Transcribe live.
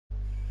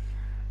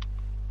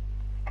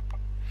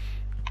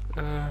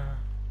Uh,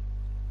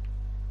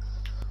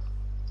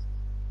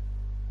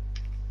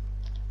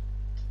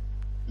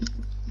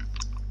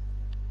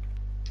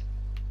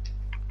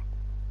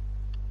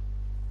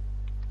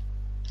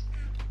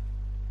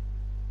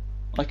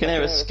 I can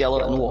hear a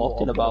skeleton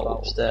walking about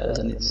upstairs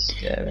and it's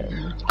scary.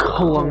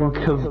 Clunk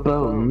of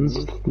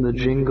bones, the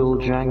jingle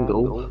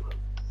jangle.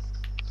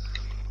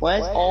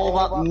 Where's all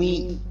that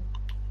meat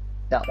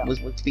that was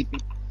to be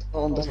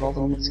on the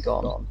problem? It's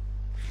gone.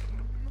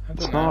 I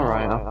don't know.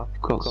 Alright,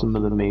 I've got some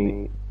of the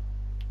meat.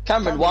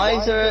 Cameron, why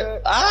is there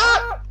a...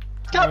 Ah!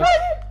 Cameron!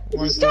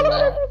 Why It's is a there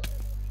skeleton!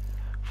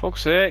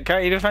 Fuck's sake,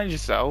 can't you defend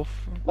yourself?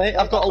 Wait,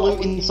 I've got a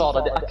looting sword,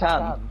 I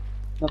can.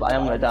 No, but I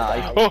am gonna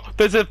die. Oh,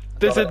 there's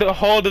a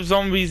horde of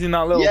zombies in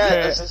that little Yeah,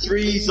 pit. there's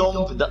 3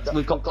 zombies that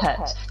we've got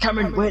pets.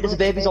 Cameron, wait, there's a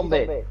baby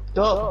zombie.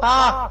 Don't.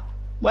 Ah!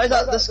 Where's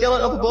that? The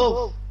skeleton up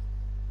above?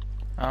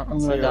 Oh, I'm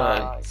see gonna you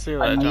die. later. See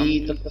you I later, John.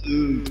 need the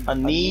food. I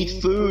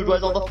need food.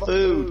 Where's all the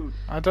food?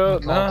 I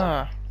don't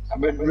know.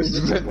 Cameron,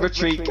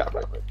 retreat,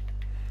 Cameron.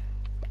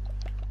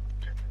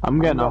 I'm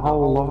getting a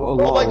whole lot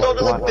Oh my god,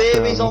 there's a of baby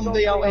blackstone.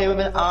 zombie out here with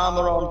an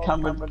armor on,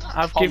 Cameron.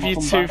 I've give you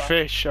 2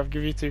 fish. I've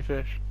give you 2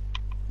 fish.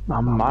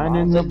 I'm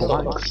mining the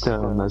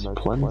blackstone, there's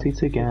plenty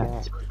to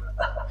get.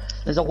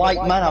 There's a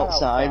white man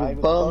outside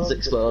with bones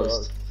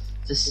exposed.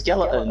 It's a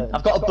skeleton.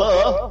 I've got a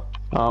bow.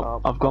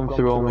 Oh, I've gone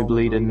through all my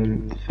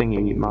bleeding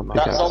thingy, my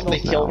That pickaxe zombie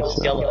killed now, the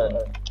so-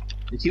 skeleton.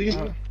 Did you just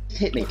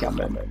hit me,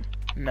 Cameron?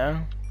 No.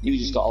 You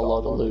just got a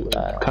load of loot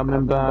there.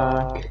 Coming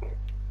back.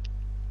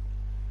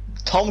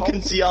 Tom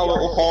can see our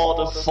little horde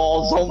of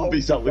 4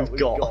 zombies that we've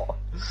got.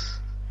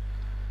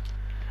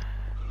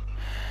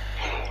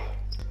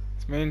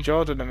 It's me and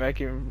Jordan are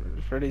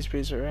making Freddy's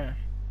Pizzeria.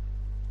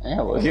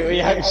 Yeah, well, you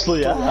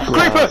actually are.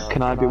 Creeper!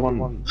 Can I be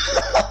one?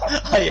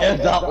 I heard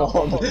that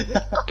one.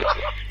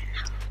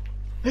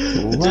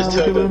 Just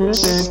heard it.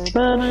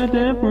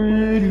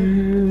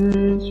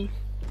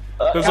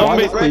 The Why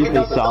zombie- do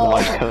creepers sound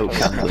like coke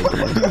cans?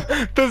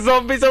 The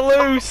zombies are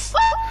loose!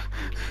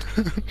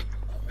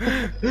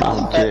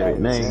 Oh dear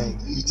me.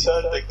 You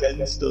turned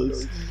against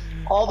us.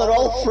 Oh, they're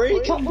all free,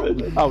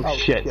 Cameron. Oh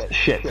shit.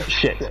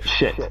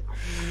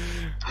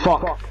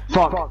 Fuck.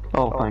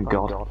 Oh thank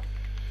god.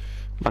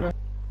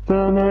 So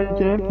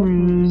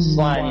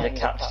I need a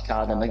capture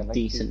card and a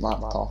decent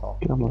laptop.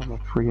 Get on my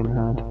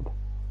friggin' head.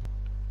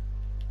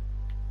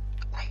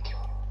 Thank you.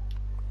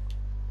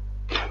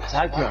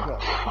 Thank you.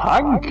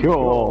 Thank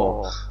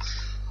you!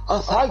 Oh,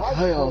 thank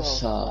you,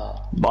 sir.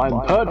 By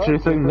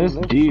purchasing this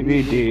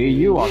DVD,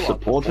 you are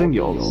supporting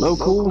your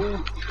local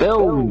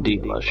film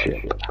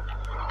dealership.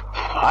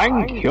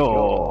 Thank you!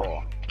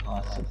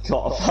 I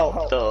forgot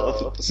about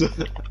those.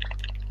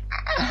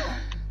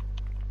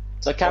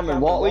 So Cameron,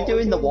 what are we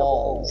doing the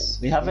walls?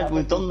 We've done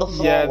the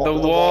floor. Yeah, what the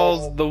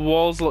do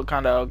walls look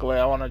kind of ugly.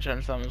 I want to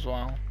change them as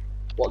well.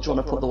 What do you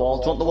want to put the walls?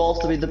 Do you want the walls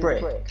to be the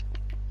brick?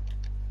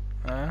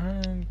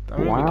 I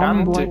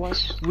mean,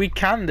 we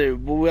can do,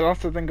 but we'll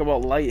have to think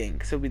about lighting,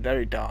 because it'll be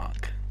very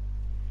dark.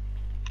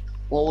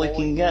 Well, we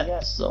can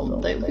get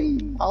some.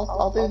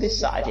 I'll do this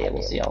side here.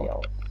 We'll see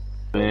how.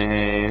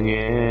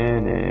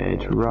 Bringing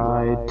it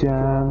right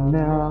down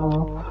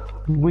now.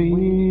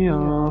 We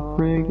are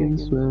friggin'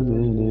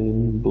 swimming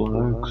in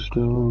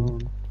Blackstone.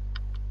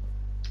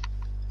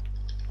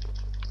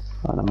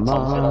 And I'm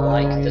gonna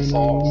like the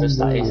fortress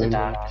that is a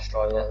Dark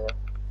Destroyer.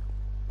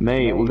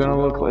 Mate, it's gonna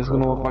look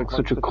like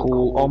such a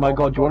cool. Oh my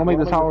god, do you wanna make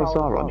the Tower of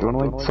Sauron? Do you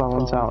wanna make the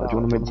Sauron Tower? Do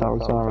you wanna make the Tower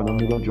of Sauron? Oh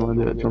my god, do you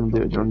wanna do it? Do you wanna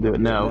do it? Do you wanna do it?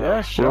 No.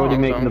 Yeah, sure, We're already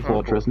I'm making down the for it.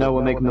 fortress. No,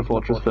 we're making the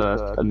fortress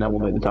first, and then we'll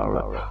make the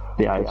Tower,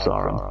 the Eye of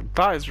Sauron.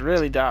 That is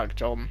really dark,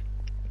 Jordan.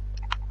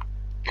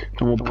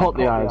 And we'll put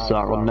the Eye of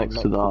Sauron next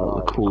to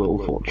the cool little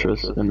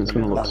fortress, and it's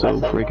gonna look so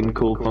freaking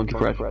cool, funky,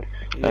 fresh,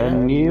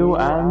 and new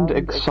and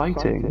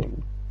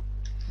exciting.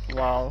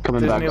 Wow.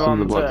 Coming back to the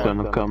Disneyland, Blackstone,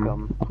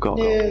 I've got.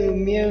 New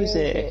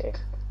music.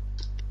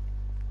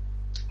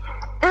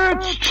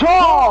 It's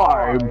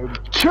time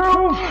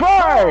to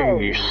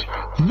face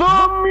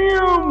the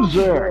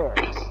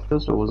music!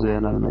 This was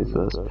an anime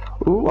first.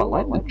 Ooh, I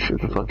like the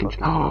fucking.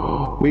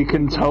 We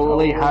can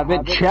totally have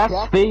it chess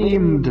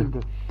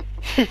themed!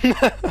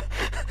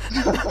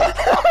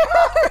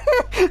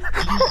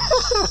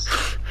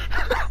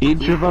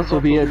 Each of us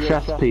will be a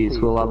chess piece.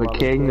 We'll have a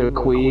king, a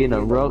queen,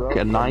 a rook,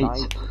 a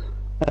knight,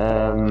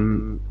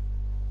 a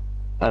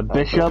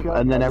bishop,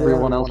 and then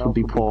everyone else will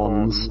be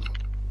pawns.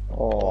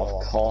 Oh,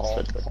 of course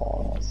with the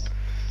pawns.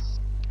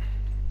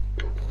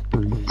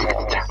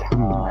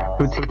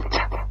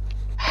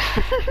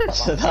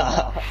 To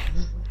that.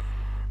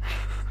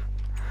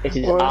 It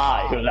is What?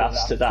 I who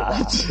laughs to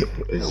that.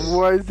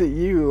 Why is it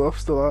you who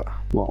loves to that?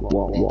 What?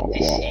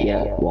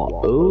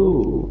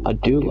 Ooh, I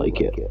do like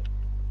it.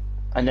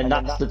 And then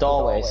that's the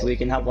doorway, so we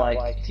can have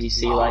like, if you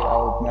see like,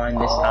 oh, mine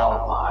this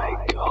out.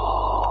 My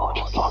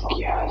god, fuck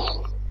yes.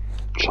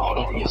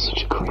 Jordan, you're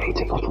such a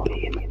creative little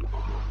being.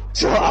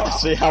 So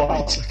ask me how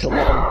I took a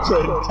long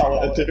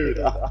time to do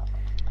that.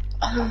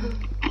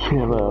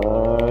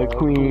 Killer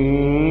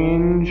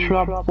Queen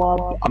Shrub.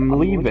 I'm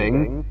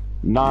leaving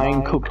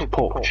 9 cooked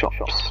pork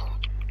chops.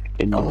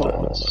 in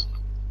universe.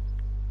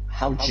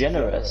 How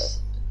generous.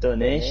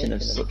 Donation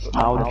of such.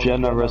 How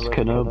generous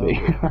can I be?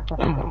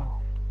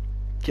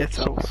 Get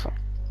out.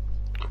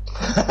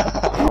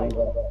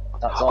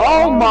 That's all.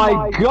 Oh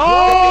my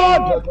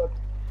god!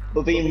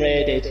 We're being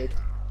raided.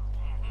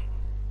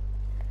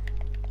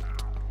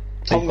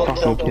 Are Tom you got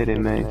fucking killed.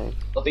 kidding me?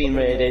 We're being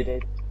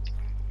raided.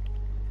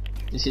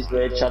 This is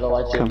Raid Shadow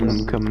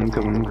Legends. Coming. I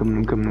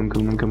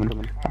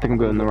think I'm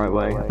going the right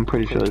way. I'm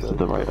pretty sure this is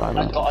the right I've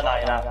island. got an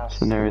iron axe.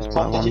 The nearest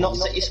Tom, did you one. not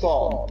set your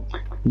spawn?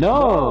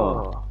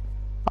 No!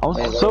 I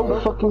was so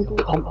fucking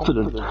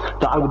confident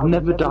that I would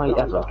never die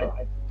ever.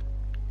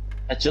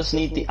 I just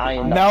need the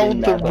iron. that's Now in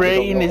there, the but we don't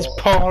rain know is what.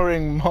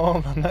 pouring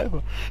more than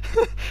ever.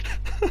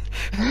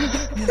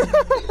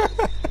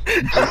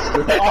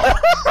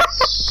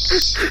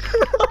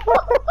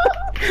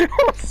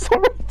 Oh,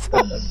 sorry,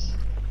 Tom.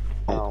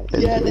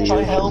 Yeah, they try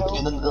to help you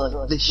and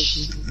then they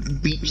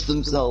beach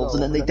themselves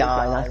and then they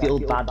die and I feel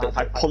bad, but if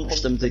I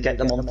punch them to get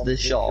them onto the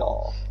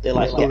shore, they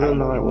like get Going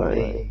the angry right with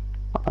way. me.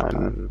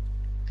 I'm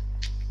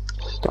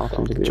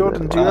starting to be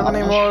Jordan, a bit do you have bad.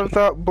 any more of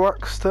that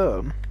black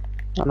stone?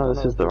 I know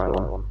this is the right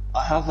one.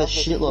 I have a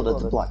shitload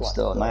of the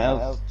blackstone. I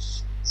have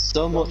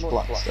so much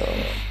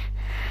blackstone.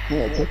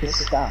 Yeah, take a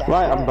stab.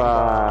 Right, I'm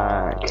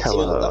back. I put as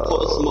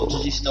Hello. much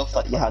of your stuff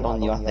that you had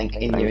on you, I think,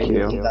 in Thank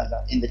your you.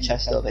 in the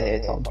chest over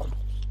here, Tom.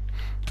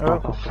 Oh,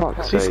 for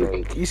fuck's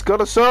sake. He's got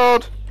a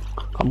sword!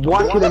 I'm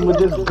whacking him with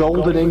this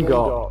golden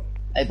ingot.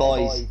 Hey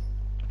boys,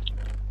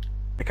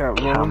 I can't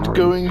Cameron. remember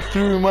going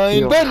through my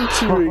You're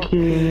inventory!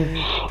 fucking...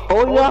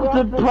 All you have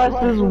to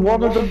press is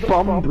one of the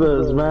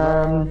bumpers,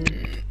 man.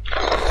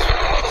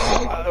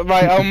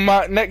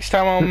 Right, next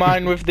time I'll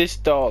mine with this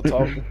door,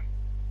 Tom.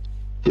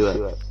 Do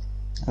it.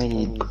 I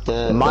mean,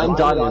 the Mine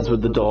diamonds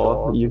with the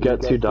door. You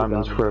get 2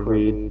 diamonds for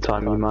every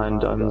time you mine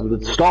diamonds with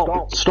the...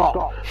 Stop!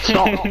 Stop!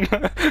 Stop!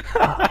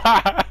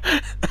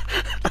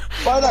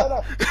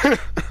 Spider!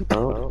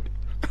 Oh.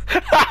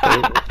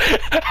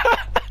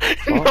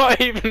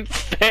 Not even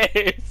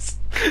face!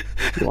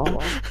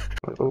 What?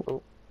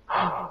 Oh.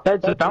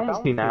 Beds are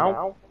bouncy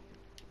now.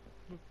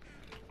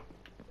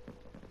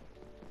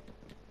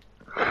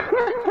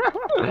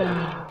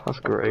 That's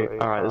great.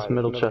 Alright, this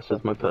middle chest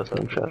is my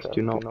personal chest.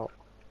 Do not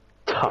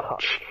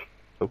touch.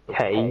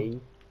 Okay?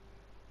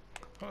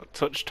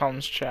 Touch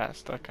Tom's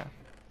chest, okay.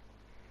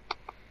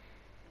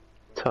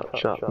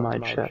 Touch up my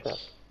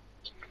chest.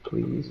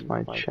 Please,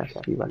 my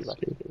chesty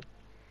Leslie.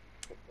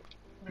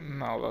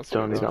 No, that's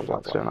Don't need that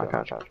blackstone, I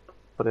can't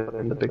put it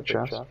in the big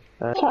chest.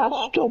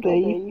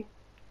 Stubby!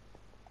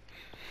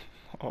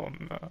 Oh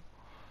no.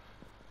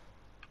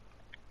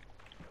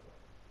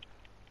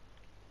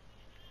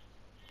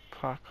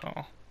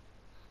 Parkour.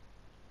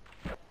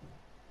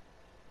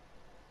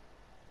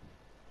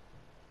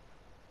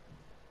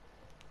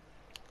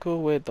 Go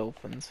away,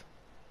 dolphins.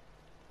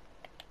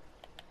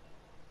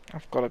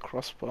 I've got a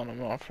crossbow and I'm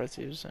not afraid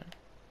to use it.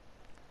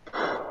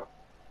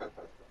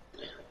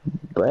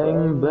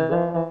 Bang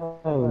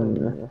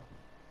bang!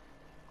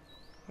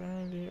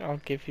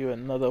 I'll give you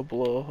another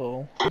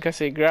blowhole. Look, I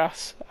see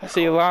grass. I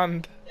see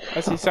land. I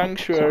see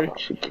sanctuary.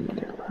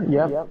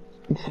 Yep,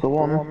 it's the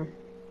one.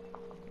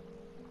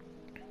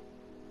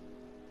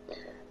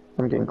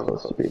 I'm getting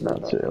close to beating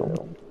that too.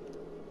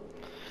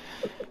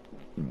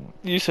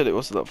 You said it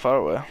wasn't that far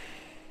away.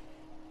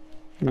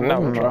 And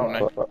now we're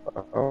drowning.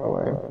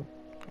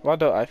 Why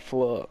don't I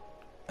float?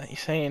 Are you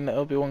saying that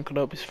Obi-Wan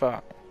Kenobi's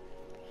fat?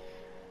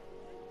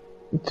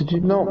 Did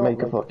you not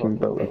make a fucking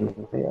boat in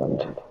the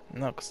end?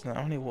 No, because there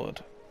only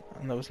wood.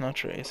 And there was no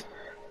trees.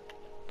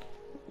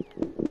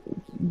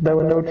 There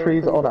were no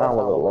trees on our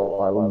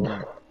little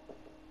island.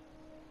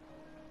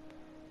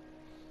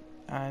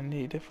 I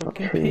need a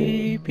fucking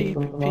pee, pee, pee,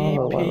 pee,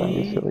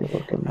 pee.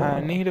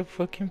 I need a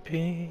fucking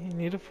pee,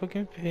 need a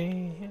fucking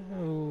pee.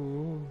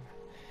 Ooh.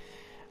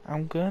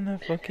 I'm gonna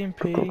fucking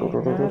pee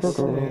myself.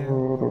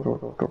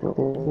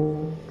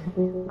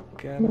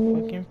 Gonna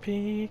fucking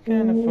pee,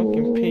 gonna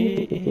fucking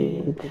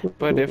pee.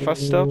 But if I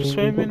stop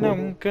swimming,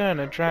 I'm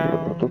gonna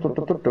drown.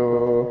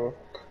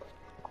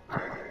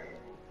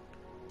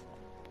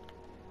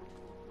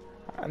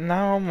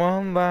 Now I'm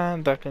on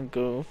land, I can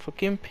go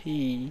fucking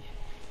pee.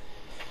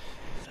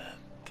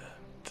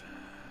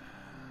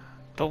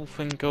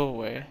 Dolphin, go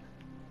away.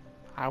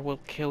 I will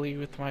kill you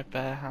with my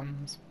bare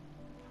hands.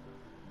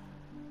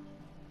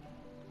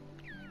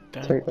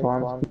 Take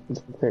time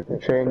to take the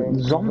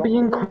chain. Zombie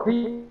and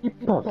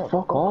creeper,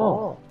 fuck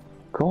off.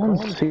 Go and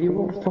see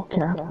what fucking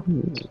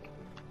happens.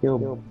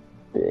 You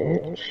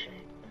bitch.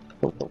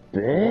 You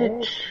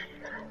bitch.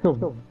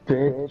 You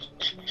bitch.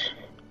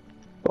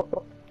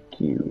 Fuck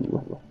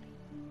you.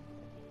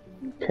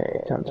 Okay,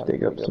 time to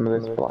dig up some of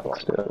this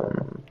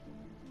blackstone.